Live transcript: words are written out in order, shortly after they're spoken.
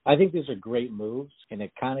I think these are great moves, and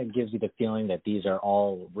it kind of gives you the feeling that these are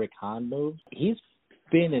all Rick Hahn moves. He's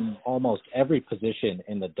been in almost every position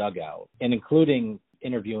in the dugout, and including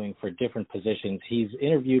interviewing for different positions. He's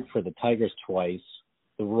interviewed for the Tigers twice,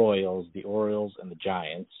 the Royals, the Orioles, and the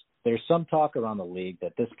Giants. There's some talk around the league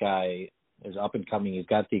that this guy is up and coming. He's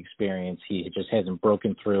got the experience. He just hasn't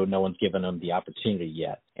broken through. No one's given him the opportunity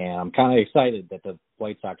yet. And I'm kind of excited that the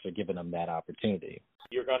White Sox are giving him that opportunity.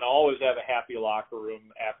 You're going to always have a happy locker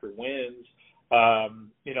room after wins,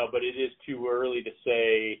 but it is too early to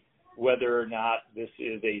say whether or not this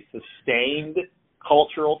is a sustained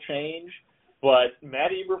cultural change. But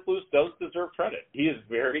Matt Eberflus does deserve credit. He is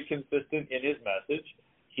very consistent in his message.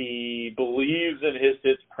 He believes in his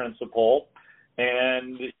hits principle,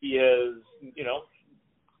 and he has,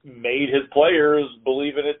 made his players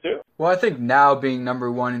believe in it too. Well, I think now being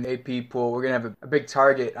number one in the AP pool, we're going to have a big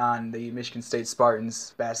target on the Michigan State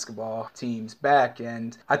Spartans basketball team's back.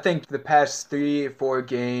 And I think the past 3 or 4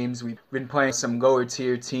 games, we've been playing some lower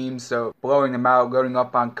tier teams, so blowing them out, loading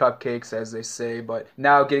up on cupcakes, as they say. But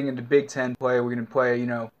now getting into Big Ten play, we're going to play,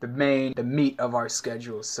 the meat of our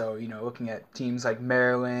schedule. So, looking at teams like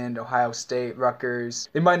Maryland, Ohio State, Rutgers,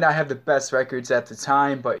 they might not have the best records at the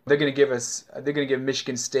time, but they're going to give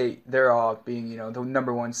Michigan State their all, being, the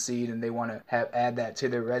number one seed, and they want to add that to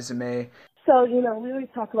their resume. So, we always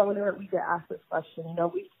talk about whenever we get asked this question,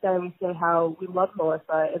 we say how we love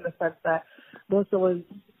Melissa in the sense that Melissa was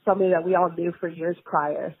somebody that we all knew for years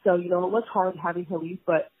prior. So, it was hard having her leave,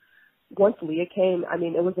 but once Leah came,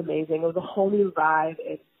 it was amazing. It was a whole new vibe.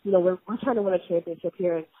 And, we're trying to win a championship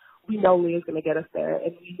here, and we know Leah's going to get us there.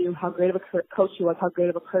 And we knew how great of a coach she was, how great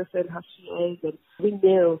of a person, how she is. And we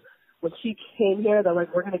knew when she came here that, we're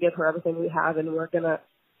going to give her everything we have, and we're going to,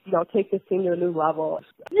 take this team to a new level.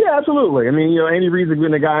 Yeah, absolutely. Andy Reid's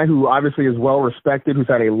been a guy who obviously is well respected, who's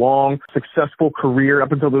had a long, successful career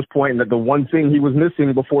up until this point, and that the one thing he was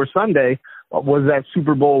missing before Sunday was that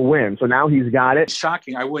Super Bowl win. So now he's got it. It's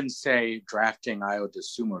shocking. I wouldn't say drafting Io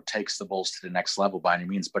DeSumo takes the Bulls to the next level by any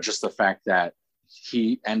means, but just the fact that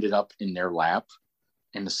he ended up in their lap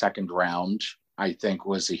in the second round, I think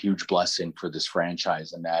was a huge blessing for this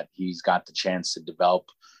franchise, and that he's got the chance to develop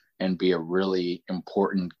and be a really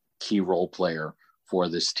important key role player for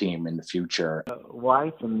this team in the future.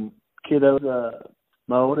 Wife and kiddos,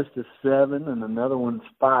 my oldest is 7 and another one's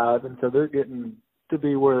 5, and so they're getting to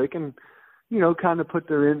be where they can, kind of put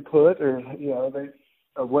their input or,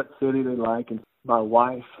 of what city they like. And my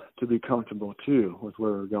wife to be comfortable too with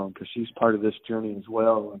where we're going, because she's part of this journey as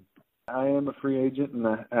well. And I am a free agent, and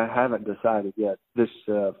I haven't decided yet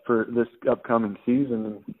for this upcoming season.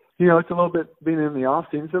 And, it's a little bit, being in the off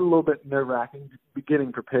season, it's a little bit nerve-wracking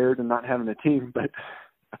getting prepared and not having a team, but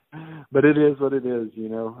it is what it is.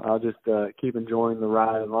 I'll just keep enjoying the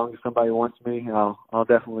ride. As long as somebody wants me, I'll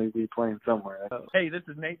definitely be playing somewhere. Hey, this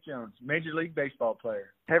is Nate Jones, Major League Baseball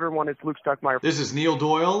player. Hey everyone, it's Luke Stuckmeyer. This is Neil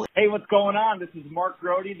Doyle. Hey, what's going on? This is Mark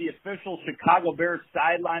Grody, the official Chicago Bears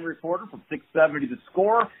sideline reporter from 670 The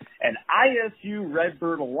Score, and ISU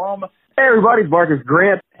Redbird alum. Hey everybody, it's Marcus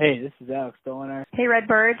Grant. Hey, this is Alex Stoner. Hey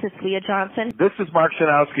Redbirds, it's Leah Johnson. This is Mark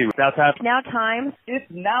Shanowski. Now time. Now time. It's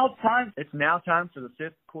now time. It's now time for the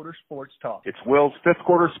Fifth Quarter Sports Talk. It's Will's Fifth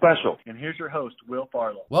Quarter Special. And here's your host, Will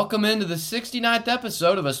Farlow. Welcome into the 69th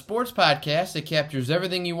episode of a sports podcast that captures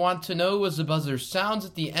everything you want to know as the buzzer sounds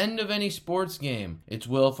at the end of any sports game. It's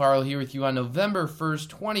Will Farlow here with you on November 1st,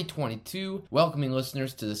 2022, welcoming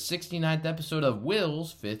listeners to the 69th episode of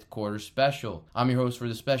Will's Fifth Quarter Special. I'm your host for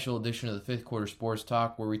the special edition of the Fifth Quarter Sports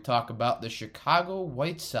Talk, where we talk about the Chicago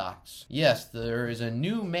White Sox. Yes, there is a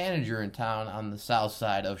new manager in town on the south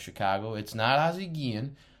side of Chicago. It's not Ozzie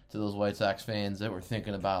Guillen, to those White Sox fans that were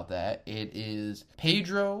thinking about that. It is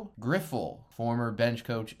Pedro Grifol, former bench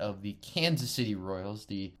coach of the Kansas City Royals,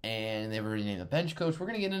 and they've already named the bench coach. We're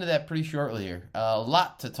going to get into that pretty shortly here. A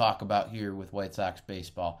lot to talk about here with White Sox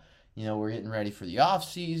baseball. We're getting ready for the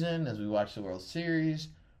offseason as we watch the World Series,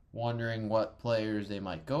 wondering what players they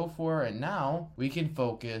might go for, and now we can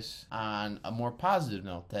focus on a more positive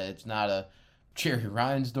note, that it's not a Jerry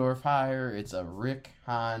Reinsdorf hire, it's a Rick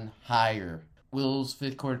Hahn hire. Will's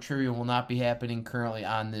Fifth Quarter Trivia will not be happening currently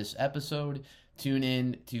on this episode. Tune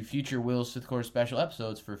in to future Will's Fifth Quarter special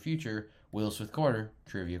episodes for future Will's Fifth Quarter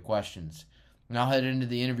trivia questions. Now head into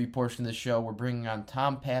the interview portion of the show. We're bringing on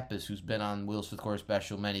Tom Pappas, who's been on Will's Fifth Quarter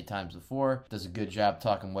Special many times before. Does a good job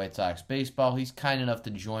talking White Sox baseball. He's kind enough to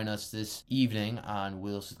join us this evening on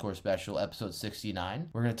Will's Fifth Quarter Special, episode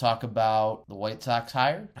 69. We're going to talk about the White Sox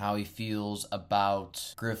hire, how he feels about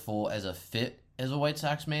Grifol as a fit as a White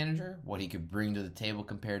Sox manager, what he could bring to the table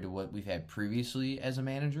compared to what we've had previously as a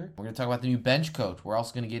manager. We're going to talk about the new bench coach. We're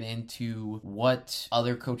also going to get into what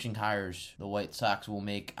other coaching hires the White Sox will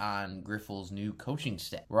make on Griffel's new coaching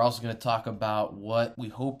staff. We're also going to talk about what we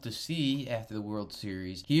hope to see after the World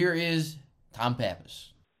Series. Here is Tom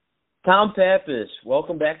Pappas. Tom Pappas,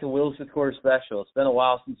 welcome back to Will's Fifth Quarter Special. It's been a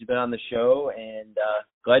while since you've been on the show, and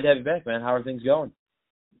glad to have you back, man. How are things going?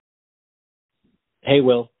 Hey,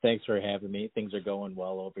 Will. Thanks for having me. Things are going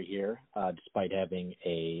well over here, despite having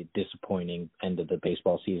a disappointing end of the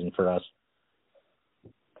baseball season for us.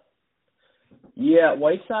 Yeah,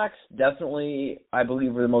 White Sox definitely, I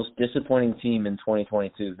believe, were the most disappointing team in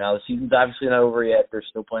 2022. Now, the season's obviously not over yet. They're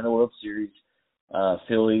still playing the World Series,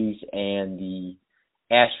 Phillies and the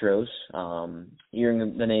Astros.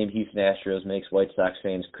 Hearing the name Houston Astros makes White Sox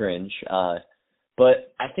fans cringe.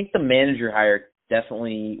 But I think the manager hire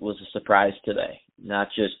definitely was a surprise today. Not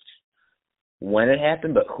just when it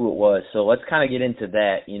happened, but who it was. So let's kind of get into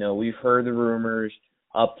that. You know, we've heard the rumors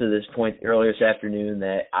up to this point earlier this afternoon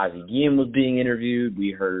that Ozzie Guillen was being interviewed.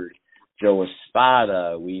 We heard Joe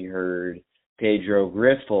Espada. We heard Pedro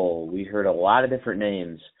Griffel. We heard a lot of different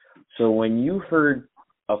names. So when you heard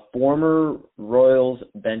a former Royals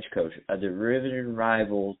bench coach, a division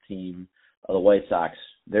rival team of the White Sox,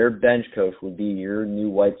 their bench coach would be your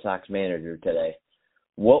new White Sox manager today,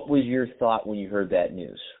 what was your thought when you heard that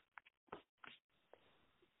news?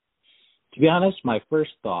 To be honest, my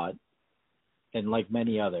first thought, and like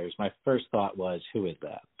many others, my first thought was, who is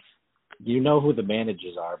that? You know who the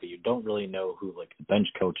managers are, but you don't really know who like the bench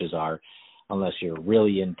coaches are unless you're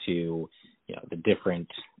really into, you know, the different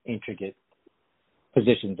intricate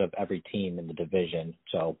positions of every team in the division.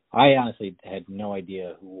 So I honestly had no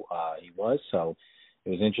idea who he was. So it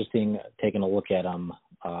was interesting taking a look at him,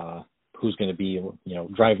 who's going to be, you know,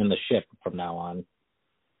 driving the ship from now on.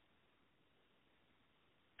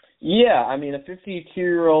 Yeah, I mean, a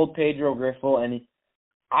 52-year-old Pedro Griffel, and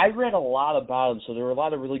I read a lot about him, so there were a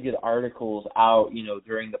lot of really good articles out, you know,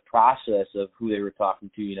 during the process of who they were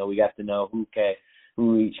talking to. You know, we got to know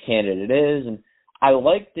who each candidate is, and I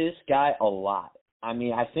like this guy a lot. I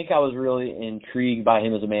mean, I think I was really intrigued by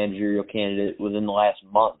him as a managerial candidate within the last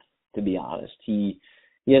month, to be honest.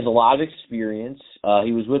 He has a lot of experience.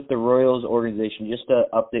 He was with the Royals organization. Just to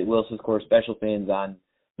update Wilson's Core Special fans on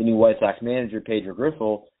the new White Sox manager, Pedro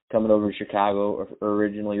Griffel, coming over to Chicago,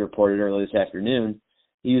 originally reported earlier this afternoon.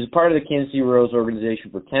 He was part of the Kansas City Royals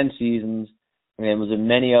organization for 10 seasons and was in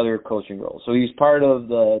many other coaching roles. So he's part of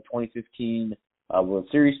the 2015 World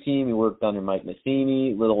Series team. He worked under Mike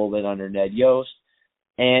Matheny, a little bit under Ned Yost.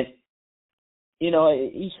 And, you know,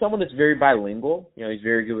 he's someone that's very bilingual. You know, he's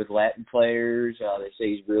very good with Latin players. They say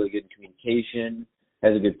he's really good in communication,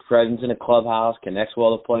 has a good presence in the clubhouse, connects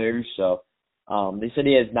well with players. So they said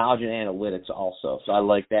he has knowledge in analytics also. So I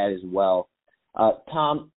like that as well.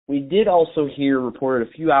 Tom, we did also hear reported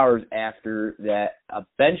a few hours after that a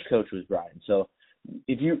bench coach was brought in. So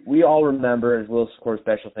we all remember, as Will's Core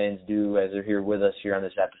Special fans do, as they're here with us here on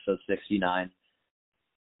this episode 69,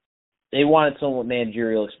 they wanted someone with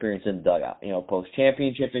managerial experience in the dugout, you know,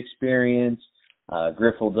 post-championship experience.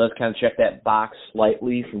 Griffel does kind of check that box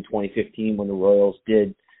slightly from 2015 when the Royals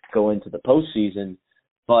did go into the postseason,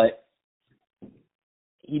 but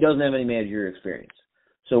he doesn't have any managerial experience.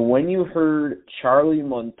 So when you heard Charlie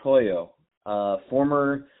Montoyo,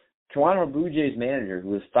 former Toronto Blue Jays manager who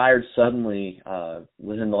was fired suddenly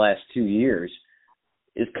within the last 2 years,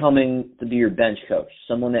 is coming to be your bench coach,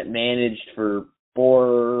 someone that managed for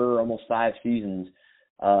 4, almost 5 seasons,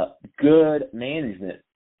 good management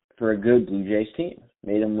for a good Blue Jays team.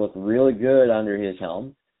 Made him look really good under his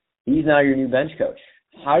helm. He's now your new bench coach.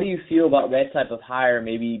 How do you feel about that type of hire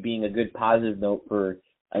maybe being a good positive note for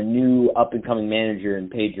a new up-and-coming manager in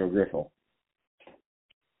Pedro Griffel?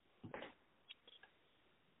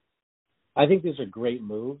 I think these are great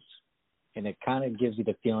moves, and it kind of gives you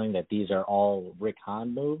the feeling that these are all Rick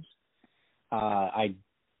Hahn moves. I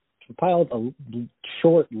compiled a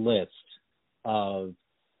short list of,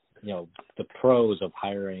 you know, the pros of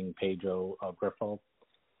hiring Pedro Griffel.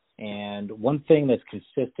 And one thing that's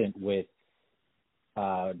consistent with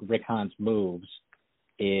Rick Hahn's moves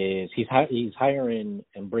is he's hiring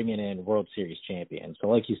and bringing in World Series champions. So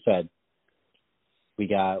like you said, we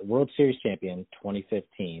got World Series champion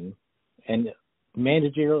 2015 and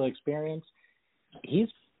managerial experience. He's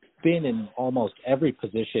been in almost every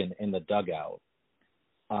position in the dugout.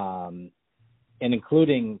 And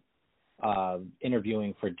including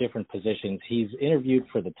interviewing for different positions. He's interviewed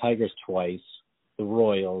for the Tigers twice, the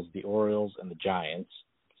Royals, the Orioles, and the Giants.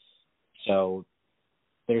 So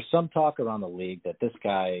there's some talk around the league that this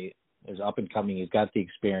guy is up and coming. He's got the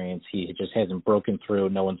experience. He just hasn't broken through.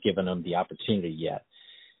 No one's given him the opportunity yet.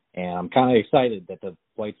 And I'm kind of excited that the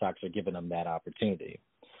White Sox are giving him that opportunity.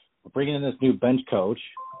 We're bringing in this new bench coach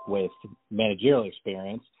with managerial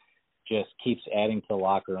experience just keeps adding to the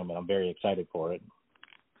locker room, and I'm very excited for it.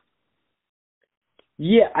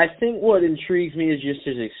 Yeah, I think what intrigues me is just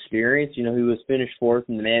his experience. You know, he was finished fourth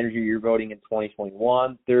in the manager year voting in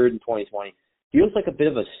 2021, third in 2020. Feels like a bit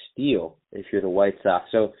of a steal if you're the White Sox.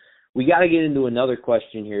 So we got to get into another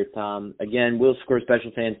question here, Tom. Again, Will Score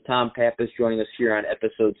Special Fans, Tom Pappas joining us here on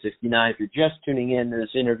episode 69. If you're just tuning in to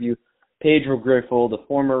this interview, Pedro Griffel, the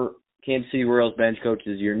former Kansas City Royals bench coach,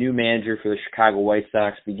 is your new manager for the Chicago White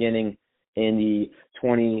Sox beginning in the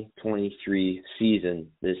 2023 season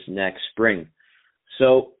this next spring.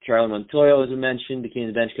 So Charlie Montoyo, as I mentioned, became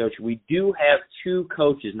the bench coach. We do have two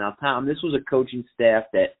coaches. Now, Tom, this was a coaching staff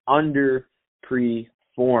that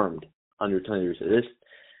underperformed under Tony La Russa.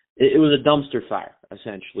 It was a dumpster fire,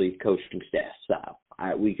 essentially, coaching staff style,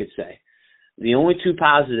 we could say. The only two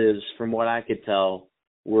positives, from what I could tell,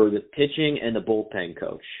 were the pitching and the bullpen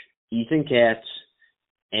coach, Ethan Katz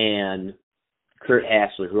and Kurt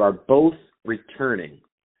Hassler, who are both returning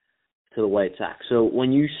to the White Sox. So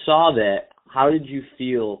when you saw that, how did you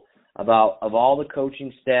feel about, of all the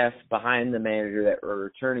coaching staff behind the manager that are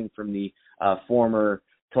returning from the former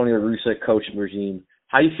Tony La Russa coaching regime,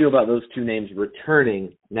 how do you feel about those two names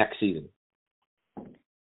returning next season?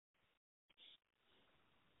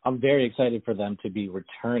 I'm very excited for them to be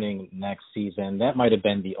returning next season. That might have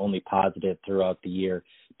been the only positive throughout the year,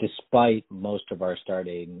 despite most of our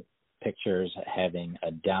starting pitchers having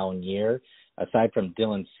a down year. Aside from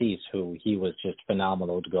Dylan Cease, who he was just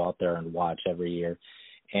phenomenal to go out there and watch every year.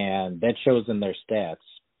 And that shows in their stats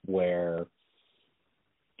where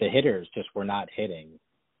the hitters just were not hitting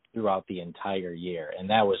throughout the entire year. And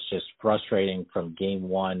that was just frustrating from game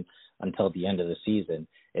one until the end of the season,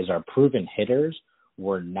 is our proven hitters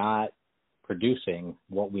were not producing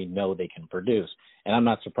what we know they can produce. And I'm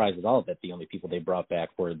not surprised at all that the only people they brought back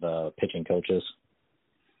were the pitching coaches.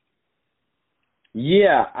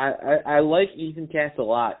 Yeah, I like Ethan Katz a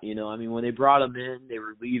lot. You know, I mean, when they brought him in, they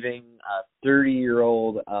were leaving a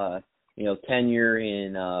 30-year-old, tenure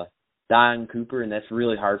in Don Cooper, and that's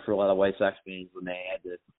really hard for a lot of White Sox fans when they had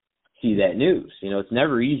to see that news. You know, it's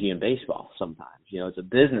never easy in baseball sometimes. You know, it's a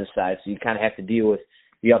business side, so you kind of have to deal with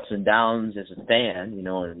the ups and downs as a fan, you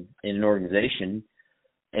know, in an organization.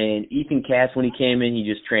 And Ethan Katz, when he came in, he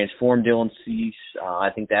just transformed Dylan Cease. I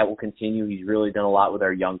think that will continue. He's really done a lot with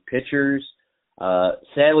our young pitchers.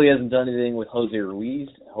 Sadly, hasn't done anything with Jose Ruiz.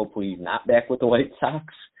 Hopefully, he's not back with the White Sox,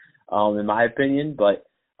 in my opinion. But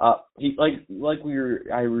he, like we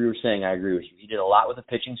were saying, I agree with you. He did a lot with the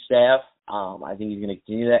pitching staff. I think he's going to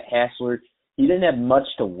continue that. Hassler, he didn't have much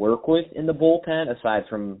to work with in the bullpen aside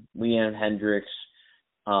from Leanne Hendricks,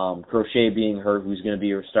 Crochet being hurt, who's going to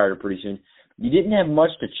be a starter pretty soon. You didn't have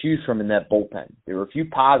much to choose from in that bullpen. There were a few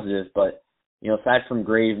positives, but you know, aside from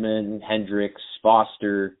Graveman, Hendricks,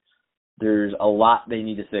 Foster, there's a lot they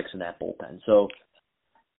need to fix in that bullpen. So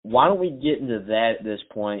why don't we get into that at this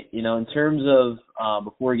point? You know, in terms of,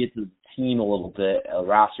 before we get to the team a little bit,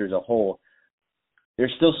 roster as a whole,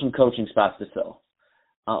 there's still some coaching spots to fill.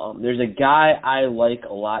 There's a guy I like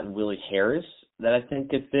a lot in Willie Harris that I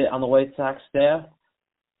think could fit on the White Sox staff.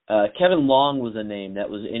 Kevin Long was a name that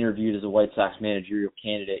was interviewed as a White Sox managerial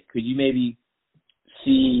candidate. Could you maybe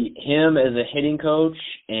see him as a hitting coach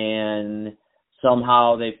and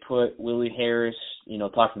somehow they put Willie Harris, you know,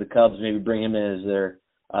 talk to the Cubs, maybe bring him in as their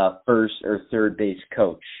first or third base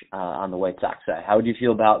coach on the White Sox side? How would you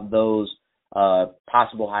feel about those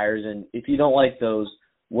possible hires? And if you don't like those,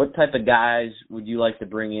 what type of guys would you like to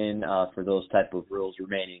bring in for those type of roles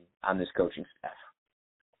remaining on this coaching staff?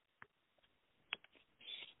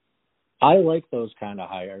 I like those kind of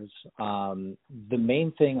hires. The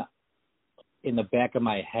main thing in the back of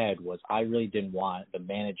my head was I really didn't want the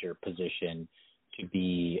manager position to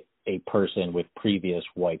be a person with previous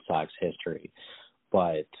White Sox history.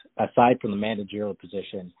 But aside from the managerial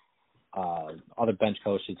position, other bench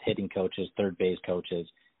coaches, hitting coaches, third base coaches,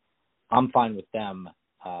 I'm fine with them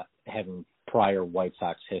having prior White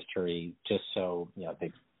Sox history just so, you know,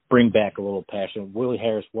 they bring back a little passion. Willie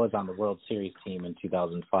Harris was on the World Series team in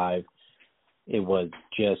 2005. It was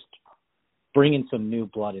just bringing some new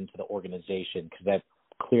blood into the organization because that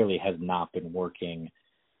clearly has not been working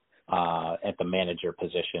at the manager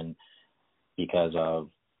position because of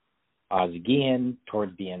Ozzie Guillen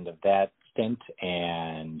towards the end of that stint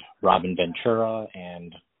and Robin Ventura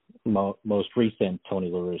and most recent Tony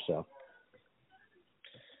La Russa.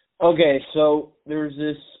 Okay, so there's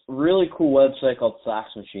this really cool website called Sox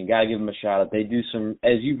Machine. Gotta give them a shout out. They do some,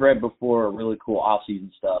 as you've read before, really cool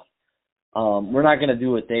off-season stuff. We're not gonna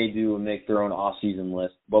do what they do and make their own off-season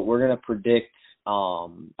list, but we're gonna predict.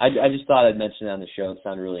 I just thought I'd mention it on the show. It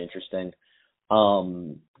sounded really interesting.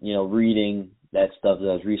 Reading that stuff that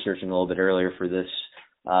I was researching a little bit earlier for this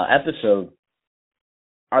episode.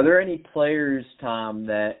 Are there any players, Tom,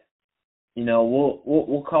 that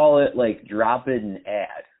we'll call it like drop it and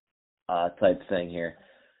add type thing here?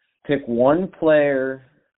 Pick one player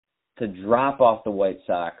to drop off the White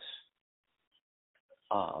Sox,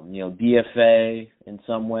 DFA in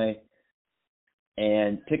some way,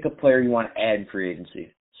 and pick a player you want to add in free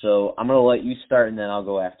agency. So I'm going to let you start, and then I'll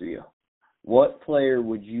go after you. What player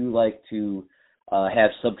would you like to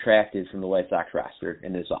have subtracted from the White Sox roster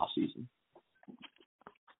in this offseason?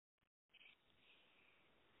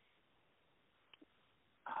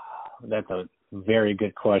 That's a very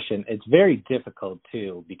good question. It's very difficult,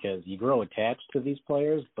 too, because you grow attached to these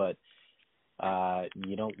players, but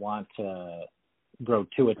you don't want to grow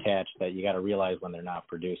too attached that you got to realize when they're not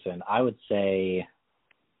producing. I would say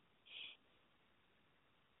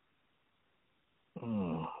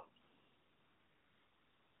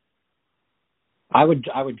I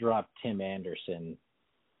would drop Tim Anderson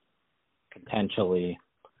potentially,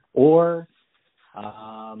 or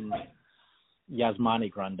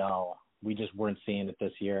Yasmani Grandal. We just weren't seeing it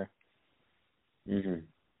this year. Mm-hmm.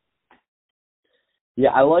 Yeah,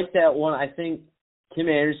 I like that one. I think Tim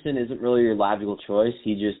Anderson isn't really your logical choice.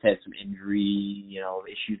 He just had some injury,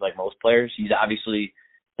 issues like most players. He's obviously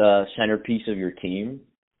the centerpiece of your team,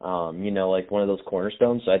 like one of those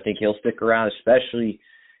cornerstones. So I think he'll stick around, especially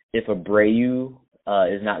if Abreu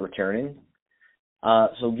is not returning.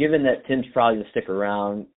 So given that Tim's probably going to stick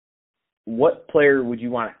around, what player would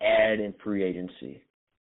you want to add in free agency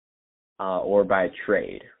or by a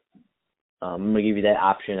trade? I'm going to give you that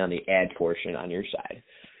option on the add portion on your side.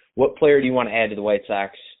 What player do you want to add to the White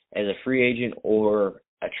Sox as a free agent or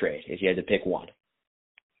a trade if you had to pick one?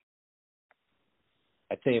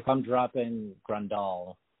 I'd say if I'm dropping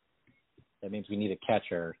Grandal, that means we need a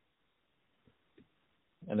catcher.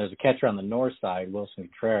 And there's a catcher on the north side, Wilson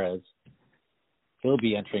Contreras. He'll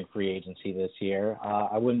be entering free agency this year.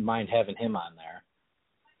 I wouldn't mind having him on there.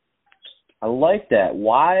 I like that.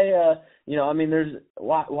 Why?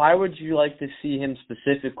 Why would you like to see him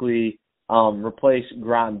specifically replace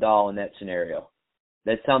Grandal in that scenario?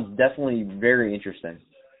 That sounds definitely very interesting.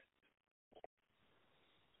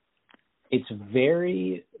 It's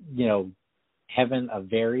very, having a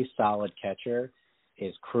very solid catcher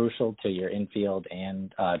is crucial to your infield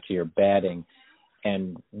and to your batting.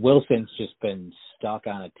 And Wilson's just been stuck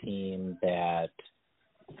on a team that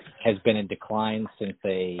has been in decline since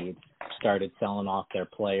they started selling off their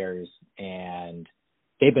players, and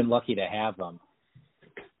they've been lucky to have him.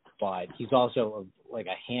 But he's also like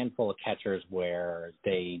a handful of catchers where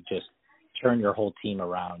they just turn your whole team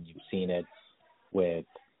around. You've seen it with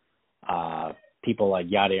people like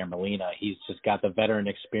Yadier Molina. He's just got the veteran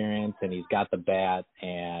experience, and he's got the bat,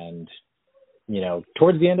 and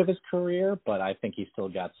towards the end of his career, but I think he's still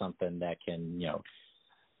got something that can,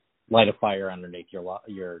 light a fire underneath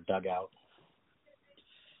your dugout.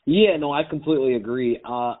 Yeah, no, I completely agree.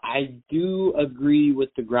 I do agree with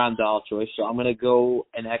the Grandal choice, so I'm going to go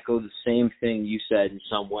and echo the same thing you said in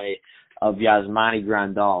some way of Yasmani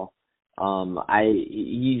Grandal.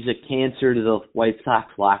 He's a cancer to the White Sox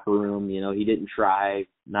locker room. He didn't try,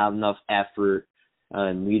 not enough effort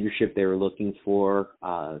and leadership they were looking for.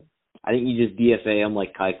 I think you just DFA him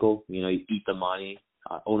like Keuchel. You eat the money,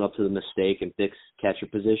 own up to the mistake, and fix catcher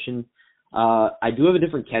position. I do have a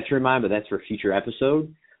different catcher in mind, but that's for a future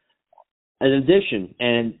episode. In addition,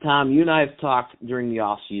 and Tom, you and I have talked during the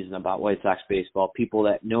off season about White Sox baseball. People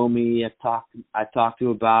that know me I've talked to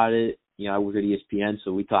about it. I work at ESPN,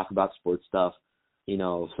 so we talk about sports stuff,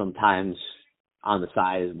 sometimes on the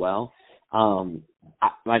side as well.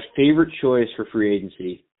 My favorite choice for free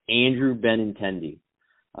agency, Andrew Benintendi.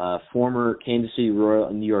 Former Kansas City Royal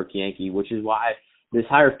and New York Yankee, which is why this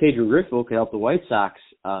hire of Pedro Griffo could help the White Sox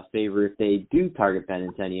favor if they do target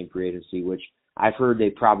Benintendi in free agency, which I've heard they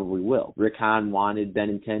probably will. Rick Hahn wanted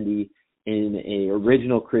Benintendi in an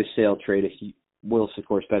original Chris Sale trade, if Will, of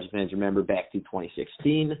course, special fans remember, back to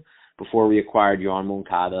 2016, before we acquired Yoan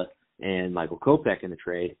Moncada and Michael Kopech in the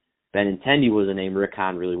trade. Benintendi was a name Rick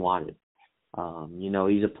Hahn really wanted.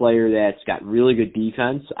 He's a player that's got really good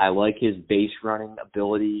defense. I like his base running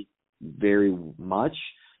ability very much.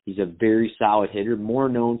 He's a very solid hitter, more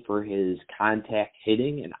known for his contact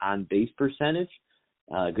hitting and on-base percentage,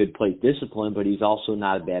 good plate discipline, but he's also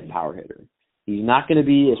not a bad power hitter. He's not going to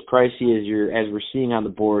be as pricey as we're seeing on the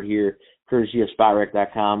board here, courtesy of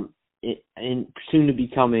SpotRec.com. And soon to be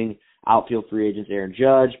coming outfield free agents Aaron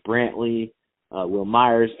Judge, Brantley, Will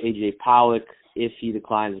Myers, A.J. Pollock, if he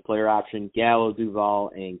declines the player option, Gallo, Duvall,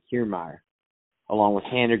 and Kiermaier, along with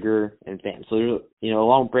Haniger and Pham. So there's,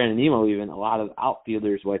 along with Brandon Nimmo even, a lot of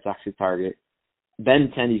outfielders White Sox could target.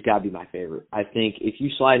 Benintendi's got to be my favorite. I think if you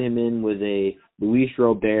slide him in with a Luis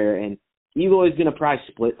Robert, and Eloy's going to probably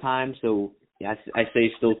split time, so yeah, I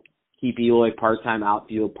say still keep Eloy part-time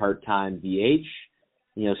outfield, part-time DH.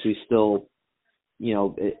 So he's still,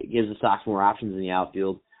 it gives the Sox more options in the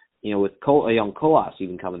outfield. With a young Colas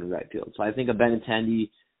even coming to right field. So I think a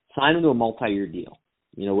Benintendi, sign him to a multi-year deal.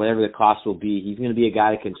 Whatever the cost will be, he's going to be a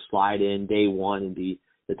guy that can slide in day one and be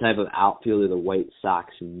the type of outfielder the White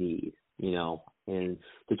Sox need, and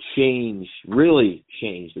to really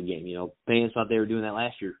change the game. Fans thought they were doing that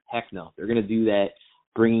last year. Heck no. They're going to do that,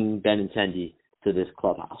 bringing Benintendi to this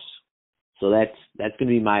clubhouse. So that's going to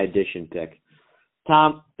be my addition pick.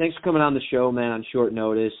 Tom, thanks for coming on the show, man, on short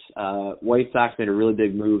notice. White Sox made a really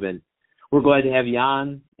big move, and we're glad to have you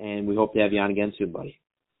on, and we hope to have you on again soon, buddy.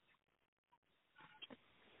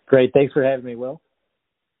 Great. Thanks for having me, Will.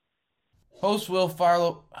 Host Will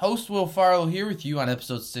Farlow here with you on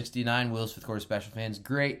episode 69, Will's Fifth Quarter Special Fans.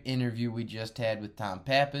 Great interview we just had with Tom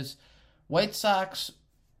Pappas. The White Sox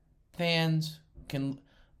fans can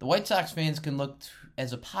look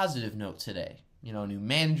as a positive note today. New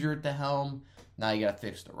manager at the helm. Now you got to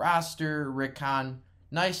fix the roster. Rick Hahn,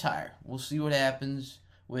 nice hire. We'll see what happens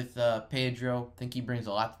with Pedro. I think he brings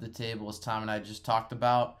a lot to the table, as Tom and I just talked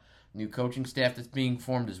about. New coaching staff that's being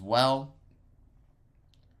formed as well.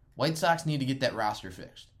 White Sox need to get that roster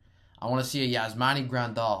fixed. I want to see a Yasmani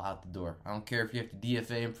Grandal out the door. I don't care if you have to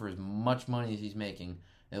DFA him for as much money as he's making.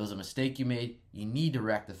 It was a mistake you made. You need to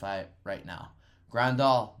rectify it right now.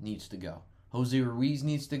 Grandal needs to go. Jose Ruiz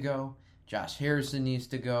needs to go. Josh Harrison needs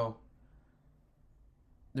to go.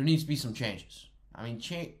 There needs to be some changes. I mean,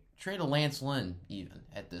 trade a Lance Lynn even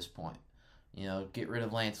at this point. Get rid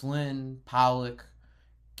of Lance Lynn, Pollock.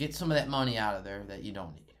 Get some of that money out of there that you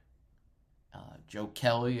don't need. Joe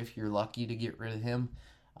Kelly, if you're lucky to get rid of him,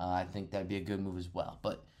 I think that'd be a good move as well.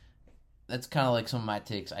 But that's kind of like some of my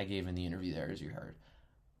takes I gave in the interview there, as you heard.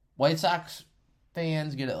 White Sox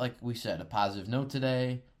fans get it, like we said, a positive note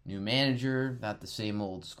today. New manager, not the same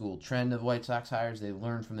old school trend of White Sox hires. They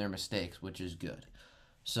learned from their mistakes, which is good.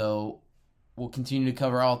 So we'll continue to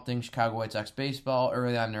cover all things Chicago White Sox baseball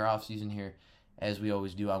early on in their offseason here, as we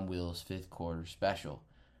always do on Will's Fifth Quarter Special.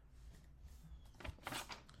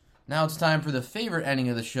 Now it's time for the favorite ending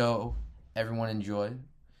of the show everyone enjoys.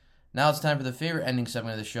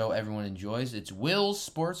 It's Will's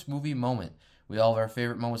Sports Movie Moment. We all have our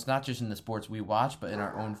favorite moments, not just in the sports we watch, but in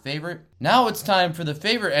our own favorite. Now it's time for the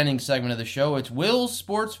favorite ending segment of the show. It's Will's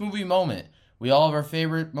Sports Movie Moment. We all have our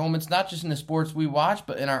favorite moments, not just in the sports we watch,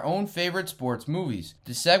 but in our own favorite sports movies.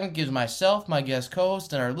 This segment gives myself, my guest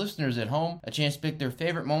co-host, and our listeners at home a chance to pick their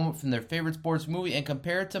favorite moment from their favorite sports movie and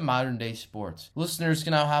compare it to modern-day sports. Listeners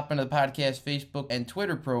can now hop into the podcast Facebook and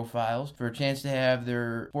Twitter profiles for a chance to have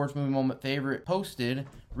their sports movie moment favorite posted,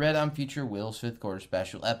 read on future Will's Fifth Quarter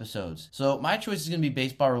Special episodes. So my choice is going to be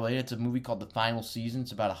baseball related. It's a movie called The Final Season.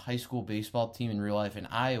 It's about a high school baseball team in real life in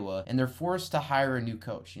Iowa, and they're forced to hire a new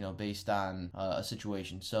coach, based on a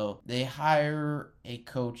situation. So they hire a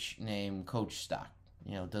coach named Coach Stock.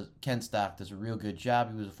 Ken Stock does a real good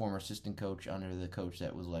job. He was a former assistant coach under the coach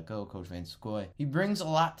that was let go, Coach Van Scoy. He brings a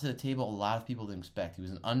lot to the table a lot of people didn't expect. He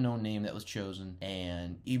was an unknown name that was chosen,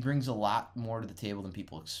 and he brings a lot more to the table than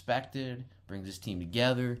people expected, brings his team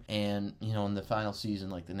together, and, in the final season,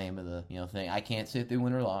 like the name of the, thing, I can't say if they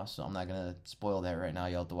win or lost, so I'm not going to spoil that right now.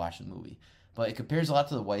 You'll have to watch the movie. But it compares a lot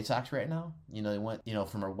to the White Sox right now. They went,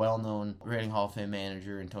 from a well-known Reading Hall of Fame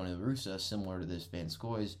manager, Antonio La Russa, similar to this Van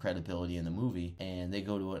Scoy's credibility in the movie, and they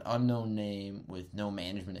go to an unknown name with no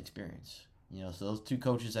management experience. So those two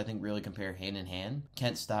coaches, I think, really compare hand in hand.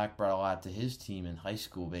 Kent Stock brought a lot to his team in high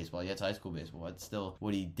school baseball. Yeah, it's high school baseball. It's still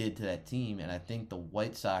what he did to that team, and I think the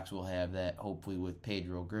White Sox will have that, hopefully, with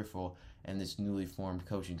Pedro Grifol and this newly formed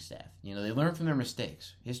coaching staff. They learn from their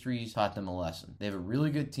mistakes. History's taught them a lesson. They have a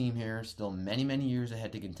really good team here, still many, many years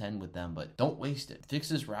ahead to contend with them, but don't waste it. Fix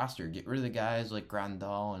this roster. Get rid of the guys like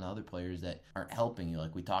Grandal and other players that aren't helping you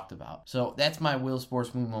like we talked about. So that's my Will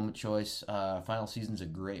Sports Movie Moment choice. Final Season's a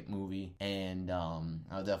great movie, and and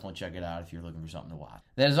I'll definitely check it out if you're looking for something to watch.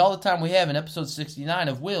 That is all the time we have in episode 69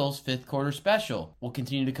 of Will's Fifth Quarter Special. We'll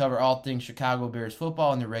continue to cover all things Chicago Bears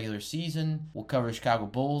football in the regular season. We'll cover the Chicago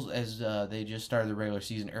Bulls as they just started the regular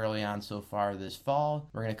season early on so far this fall.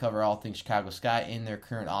 We're going to cover all things Chicago Sky in their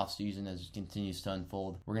current offseason as it continues to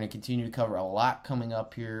unfold. We're going to continue to cover a lot coming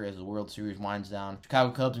up here as the World Series winds down.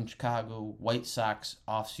 Chicago Cubs and Chicago White Sox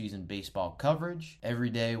offseason baseball coverage every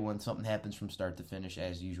day when something happens from start to finish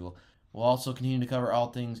as usual. We'll also continue to cover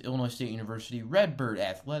all things Illinois State University Redbird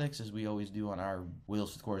Athletics as we always do on our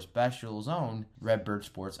Will's Fifth Quarter Special's own Redbird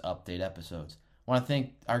Sports Update episodes. I want to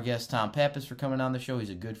thank our guest Tom Pappas for coming on the show. He's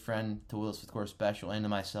a good friend to Will's Fifth Quarter Special and to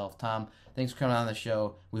myself. Tom, thanks for coming on the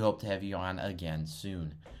show. We hope to have you on again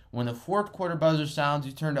soon. When the fourth quarter buzzer sounds,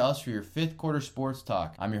 you turn to us for your fifth quarter sports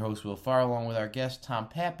talk. I'm your host, Will Farr, along with our guest, Tom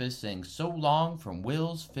Pappas, saying so long from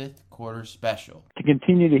Will's Fifth Quarter Special. To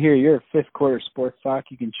continue to hear your fifth quarter sports talk,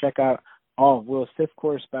 you can check out all of Will's Fifth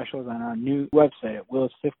Quarter Specials on our new website at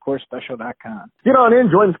willsfifthquarterspecial.com. Get on in,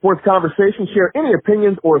 join the sports conversation, share any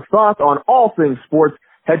opinions or thoughts on all things sports.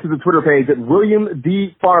 Head to the Twitter page at William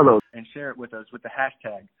D. Farlow. And share it with us with the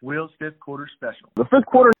hashtag Will's Fifth Quarter Special. The fifth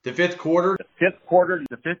quarter. The fifth quarter. The fifth quarter.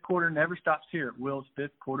 The fifth quarter never stops here at Will's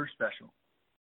Fifth Quarter Special.